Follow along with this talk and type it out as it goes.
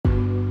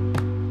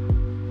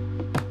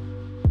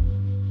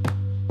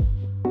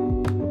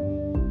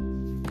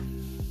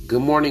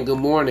Good morning, good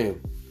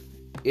morning.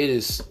 It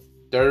is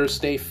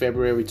Thursday,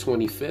 February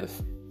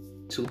 25th,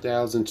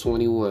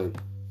 2021.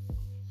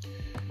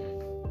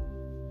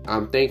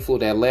 I'm thankful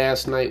that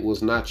last night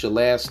was not your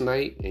last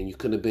night and you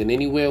could have been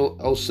anywhere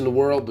else in the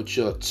world, but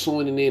you're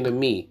tuning in to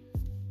me.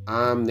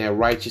 I'm that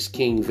righteous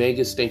King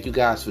Vegas. Thank you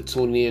guys for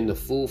tuning in to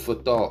Food for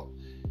Thought.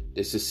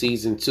 This is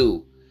season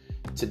 2.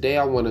 Today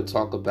I want to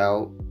talk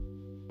about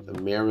the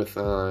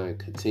marathon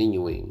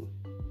continuing.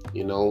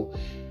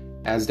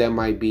 As that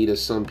might be to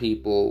some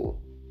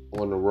people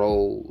on the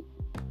road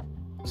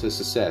to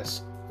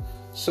success.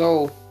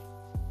 So,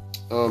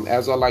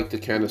 as I like to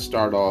kind of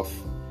start off,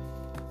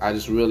 I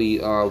just really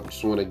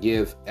just want to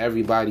give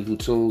everybody who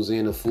tunes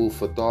in to Food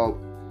for Thought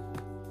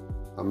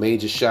a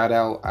major shout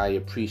out. I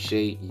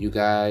appreciate you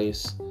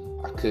guys.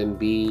 I couldn't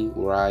be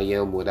where I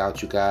am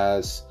without you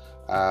guys.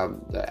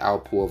 The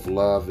outpour of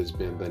love has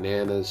been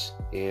bananas,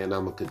 and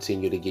I'm going to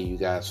continue to give you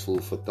guys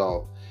food for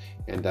thought.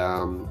 And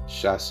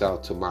shouts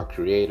out to my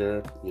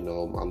creator, my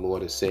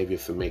Lord and Savior,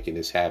 for making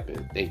this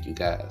happen. Thank you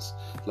guys.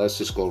 Let's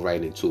just go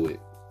right into it.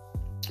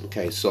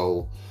 Okay,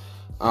 so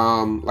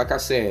like I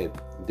said,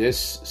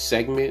 this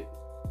segment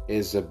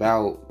is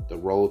about the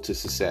road to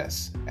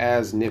success.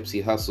 As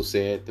Nipsey Hussle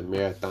said, the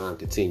marathon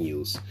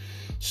continues.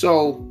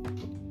 So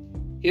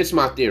here's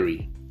my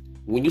theory.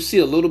 When you see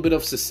a little bit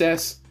of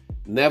success,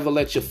 never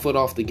let your foot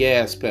off the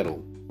gas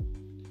pedal.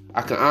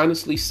 I can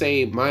honestly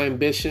say my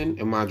ambition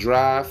and my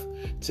drive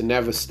to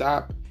never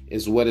stop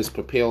is what has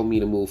propelled me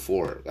to move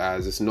forward,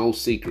 guys. It's no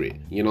secret,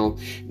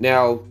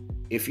 Now,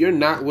 if you're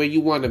not where you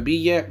want to be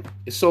yet,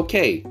 it's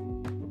okay.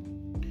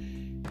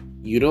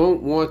 You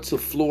don't want to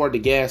floor the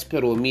gas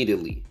pedal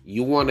immediately.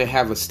 You want to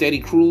have a steady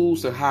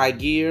cruise in high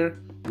gear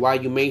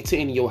while you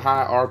maintain your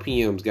high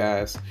RPMs,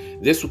 guys.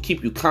 This will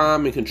keep you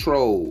calm and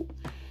controlled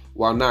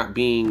while not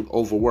being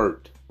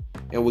overworked,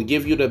 and will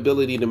give you the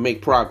ability to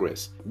make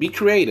progress. Be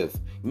creative.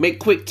 Make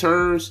quick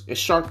turns and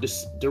sharp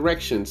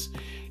directions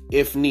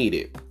if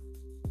needed.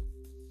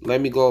 Let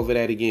me go over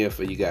that again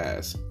for you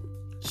guys.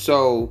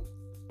 So,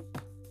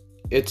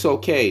 it's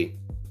okay,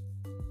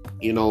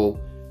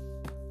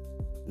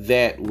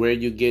 that where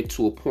you get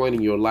to a point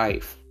in your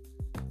life,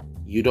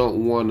 you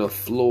don't want to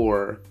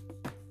floor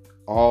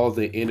all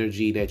the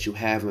energy that you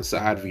have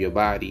inside of your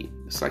body.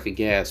 It's like a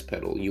gas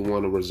pedal. You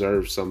want to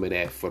reserve some of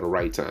that for the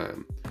right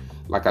time.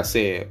 Like I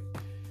said,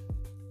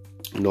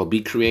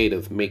 be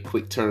creative, make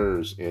quick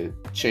turns, and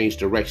change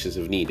directions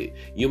if needed.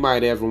 You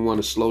might ever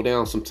want to slow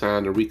down some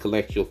time to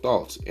recollect your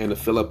thoughts and to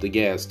fill up the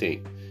gas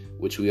tank,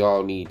 which we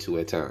all need to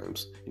at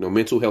times.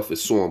 Mental health is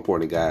so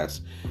important,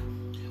 guys.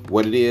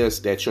 What it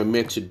is that you're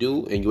meant to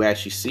do and you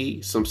actually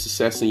see some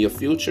success in your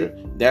future,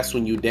 that's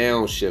when you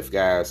downshift,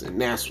 guys. And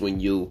that's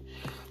when you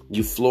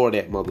floor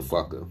that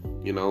motherfucker,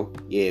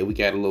 Yeah, we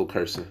got a little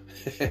cursing.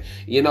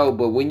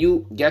 But when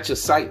you got your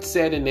sight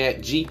set in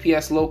that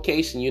GPS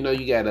location, you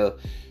got a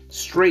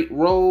straight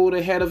road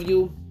ahead of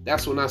you,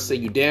 that's when I say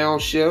you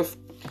downshift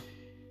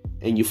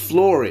and you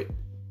floor it.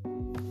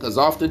 Because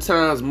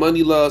oftentimes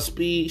money loves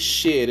speed.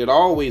 Shit, it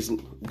always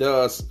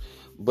does.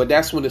 But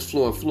that's when it's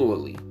flowing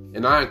fluently.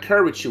 And I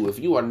encourage you, if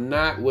you are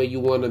not where you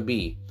want to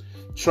be,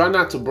 try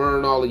not to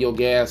burn all of your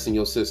gas in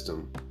your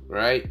system,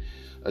 right?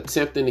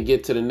 Attempting to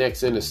get to the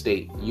next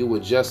interstate, you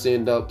would just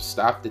end up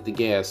stopped at the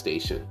gas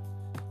station.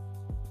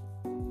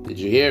 Did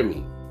you hear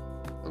me?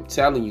 I'm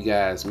telling you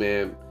guys,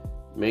 man,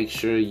 make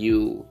sure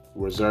you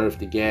reserve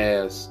the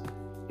gas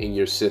in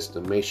your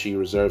system. Make sure you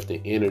reserve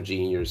the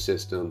energy in your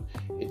system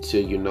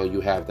until you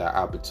have that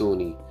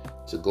opportunity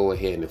to go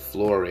ahead and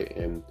floor it,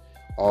 and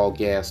all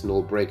gas,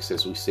 no brakes,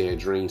 as we say at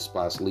Dream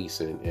Spots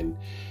Leasing, and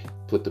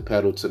put the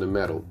pedal to the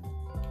metal.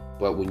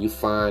 But when you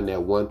find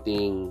that one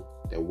thing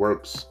that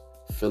works,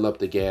 fill up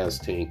the gas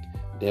tank,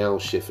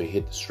 downshift, and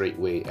hit the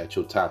straightaway at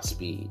your top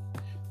speed,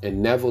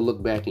 and never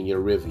look back in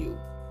your review.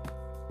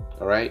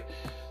 All right?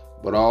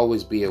 But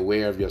always be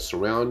aware of your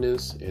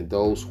surroundings and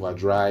those who are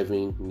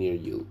driving near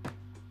you.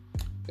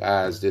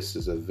 Guys, this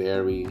is a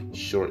very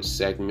short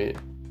segment.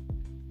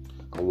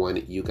 I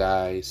wanted you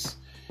guys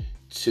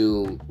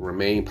to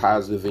remain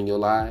positive in your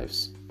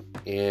lives,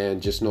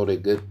 and just know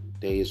that good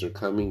days are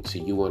coming to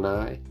you and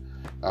I.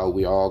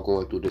 We're all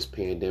going through this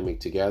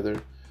pandemic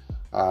together,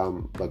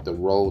 but the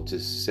road to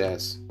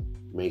success,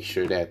 make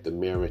sure that the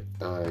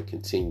marathon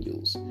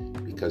continues,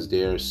 because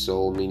there are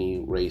so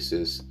many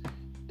races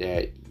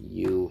that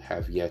you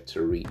have yet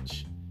to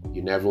reach.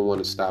 You never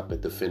want to stop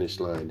at the finish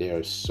line. There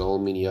are so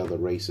many other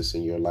races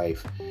in your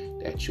life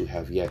that you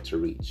have yet to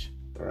reach.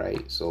 All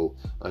right, so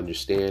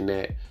understand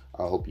that.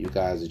 I hope you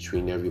guys are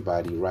treating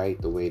everybody right,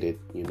 the way that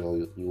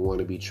you want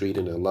to be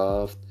treated and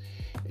loved.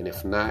 And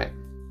if not,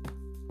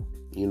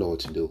 you know what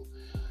to do.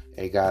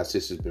 Hey guys,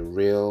 this has been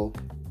real.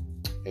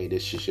 Hey,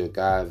 this is your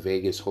guy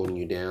Vegas, holding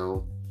you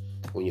down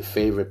on your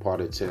favorite part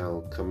of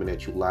town, coming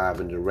at you live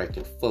and direct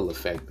in full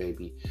effect,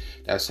 baby.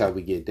 That's how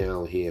we get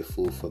down here at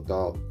Food for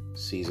Thought,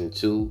 Season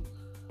 2.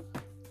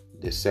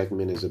 This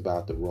segment is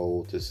about the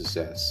road to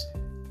success.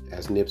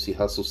 As Nipsey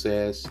Hussle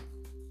says,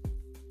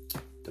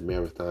 the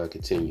marathon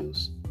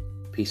continues.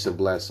 Peace and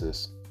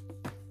blessings.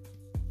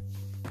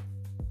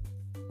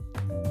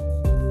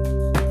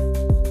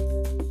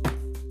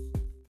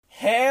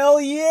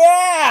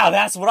 yeah!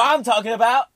 That's what I'm talking about!